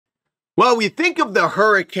Well, we think of the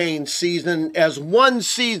hurricane season as one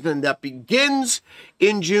season that begins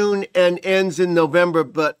in June and ends in November,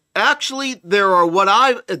 but actually there are what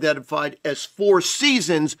I've identified as 4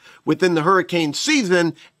 seasons within the hurricane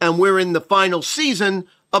season, and we're in the final season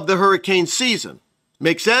of the hurricane season.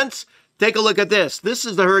 Make sense? Take a look at this. This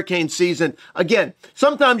is the hurricane season. Again,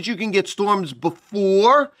 sometimes you can get storms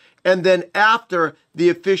before and then after the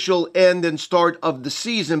official end and start of the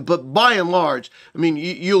season. But by and large, I mean,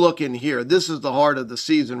 you look in here, this is the heart of the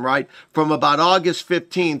season, right? From about August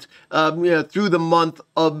 15th through the month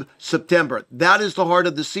of September. That is the heart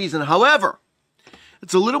of the season. However,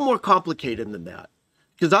 it's a little more complicated than that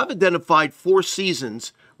because I've identified 4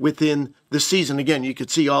 seasons within the season. Again, you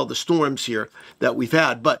could see all the storms here that we've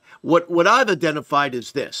had. But what I've identified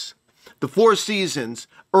is this. The 4 seasons,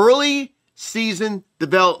 early season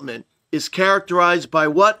development is characterized by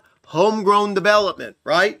what? Homegrown development,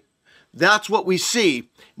 right? That's what we see.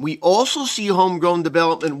 We also see homegrown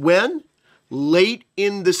development when? Late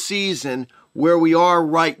in the season, where we are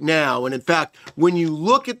right now. And in fact, when you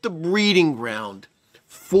look at the breeding ground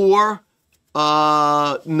for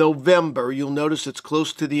November, you'll notice it's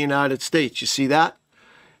close to the United States. You see that?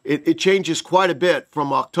 It changes quite a bit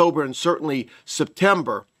from October and certainly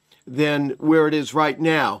September than where it is right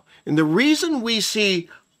now. And the reason we see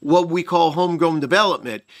what we call homegrown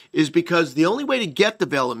development is because the only way to get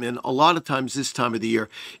development a lot of times this time of the year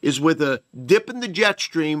is with a dip in the jet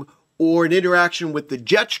stream or an interaction with the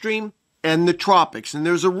jet stream and the tropics. And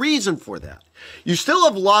there's a reason for that. You still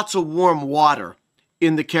have lots of warm water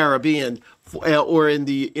in the Caribbean or in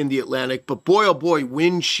the Atlantic, but boy, oh boy,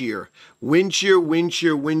 wind shear becomes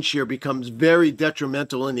very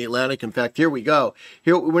detrimental in the Atlantic. In fact, here we go.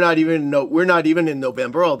 Here we're not even in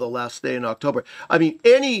November, although last day in October. I mean,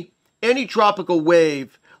 any tropical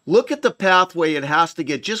wave, look at the pathway it has to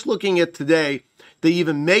get. Just looking at today, to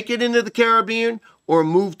even make it into the Caribbean or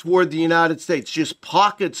move toward the United States. Just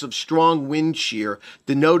pockets of strong wind shear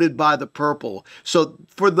denoted by the purple. So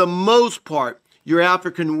for the most part, your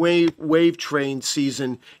African wave train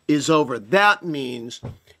season is over. That means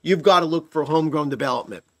you've got to look for homegrown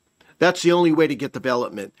development. That's the only way to get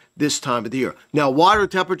development this time of the year. Now, water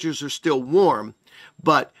temperatures are still warm,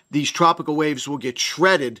 but these tropical waves will get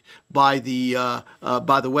shredded by the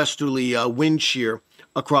westerly wind shear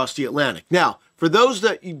across the Atlantic. Now, for those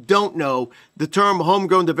that you don't know, the term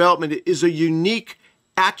homegrown development is a unique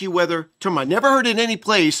AccuWeather term. I never heard it any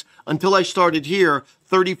place until I started here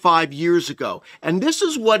 35 years ago. And this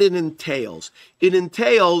is what it entails. It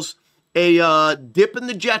entails a dip in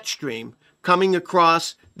the jet stream coming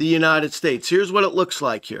across the United States. Here's what it looks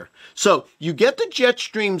like here. So you get the jet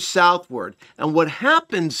stream southward, and what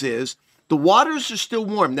happens is the waters are still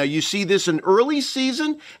warm. Now, you see this in early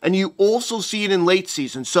season, and you also see it in late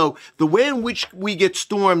season. So the way in which we get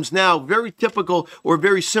storms now, very typical or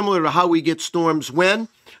very similar to how we get storms when?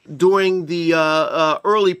 During the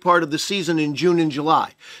early part of the season in June and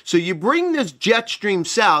July. So you bring this jet stream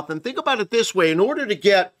south, and think about it this way. In order to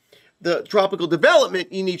get the tropical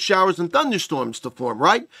development, you need showers and thunderstorms to form,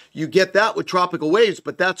 right? You get that with tropical waves,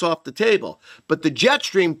 but that's off the table. But the jet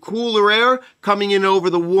stream, cooler air coming in over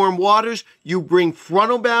the warm waters, you bring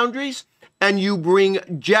frontal boundaries and you bring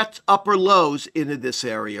jet upper lows into this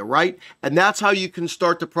area, right? And that's how you can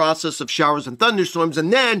start the process of showers and thunderstorms.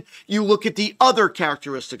 And then you look at the other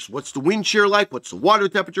characteristics. What's the wind shear like? What's the water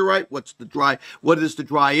temperature like? What does the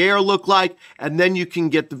dry air look like? And then you can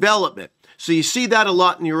get development. So you see that a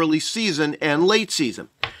lot in the early season and late season.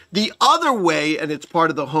 The other way, and it's part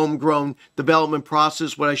of the homegrown development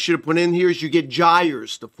process, what I should have put in here is you get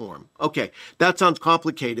gyres to form. Okay, that sounds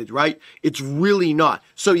complicated, right? It's really not.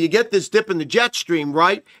 So you get this dip in the jet stream,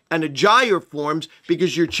 right? And a gyre forms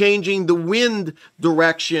because you're changing the wind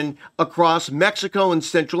direction across Mexico and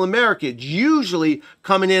Central America. It's usually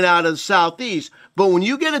coming in out of the southeast. But when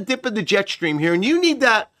you get a dip in the jet stream here, and you need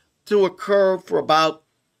that to occur for about,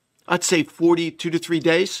 I'd say 42 to 3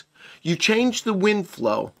 days, you change the wind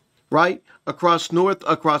flow, right,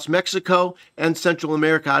 across Mexico and Central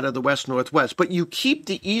America out of the west-northwest. But you keep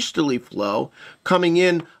the easterly flow coming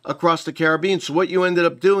in across the Caribbean. So what you ended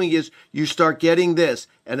up doing is you start getting this,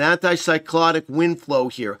 an anticyclonic wind flow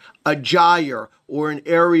here, a gyre or an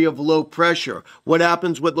area of low pressure. What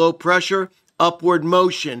happens with low pressure? Upward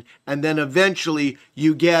motion, and then eventually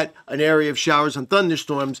you get an area of showers and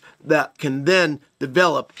thunderstorms that can then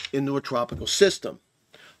develop into a tropical system.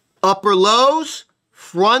 Upper lows,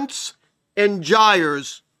 fronts, and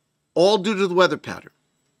gyres, all due to the weather pattern.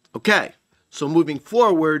 Okay, so moving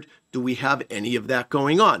forward, do we have any of that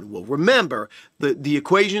going on? Well, remember, the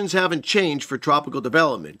equations haven't changed for tropical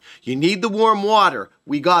development. You need the warm water.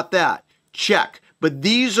 We got that. Check. But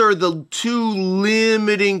these are the two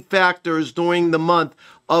limiting factors during the month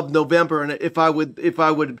of November. And if I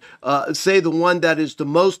would say the one that is the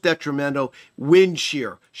most detrimental, wind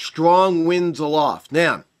shear, strong winds aloft.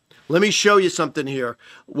 Now, let me show you something here,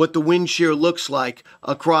 what the wind shear looks like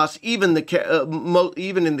across even in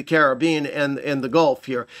the Caribbean and the Gulf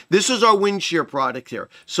here. This is our wind shear product here.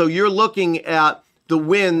 So you're looking at the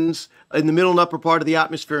winds in the middle and upper part of the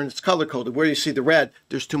atmosphere, and it's color-coded. Where you see the red,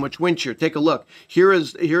 there's too much wind shear. Take a look.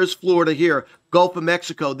 Here's Florida here. Gulf of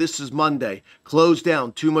Mexico, this is Monday. Closed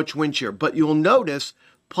down, too much wind shear. But you'll notice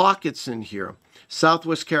pockets in here.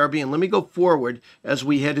 Southwest Caribbean. Let me go forward as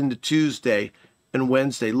we head into Tuesday and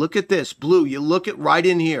Wednesday. Look at this, blue. You look at right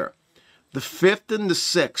in here. The 5th and the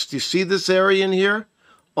 6th. You see this area in here?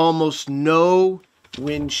 Almost no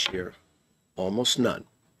wind shear. Almost none.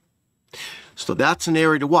 So that's an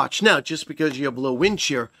area to watch. Now, just because you have low wind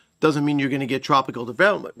shear doesn't mean you're going to get tropical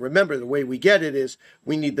development. Remember, the way we get it is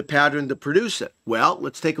we need the pattern to produce it. Well,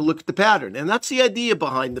 let's take a look at the pattern. And that's the idea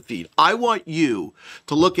behind the feed. I want you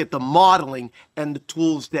to look at the modeling and the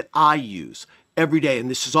tools that I use every day. And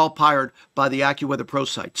this is all powered by the AccuWeather Pro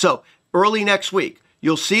site. So early next week,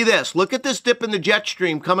 you'll see this. Look at this dip in the jet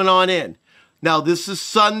stream coming on in. Now, this is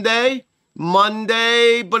Sunday,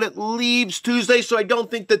 Monday, but it leaves Tuesday. So I don't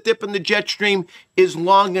think the dip in the jet stream is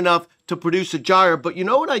long enough to produce a gyre. But you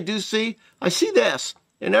know what I do see? I see this,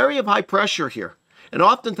 an area of high pressure here. And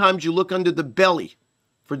oftentimes you look under the belly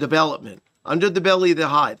for development, under the belly of the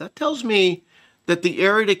high. That tells me that the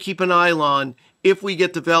area to keep an eye on if we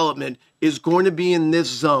get development is going to be in this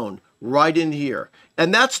zone, right in here.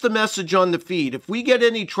 And that's the message on the feed. If we get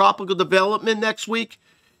any tropical development next week,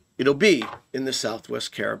 it'll be in the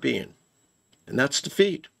Southwest Caribbean. And that's the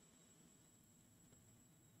feed.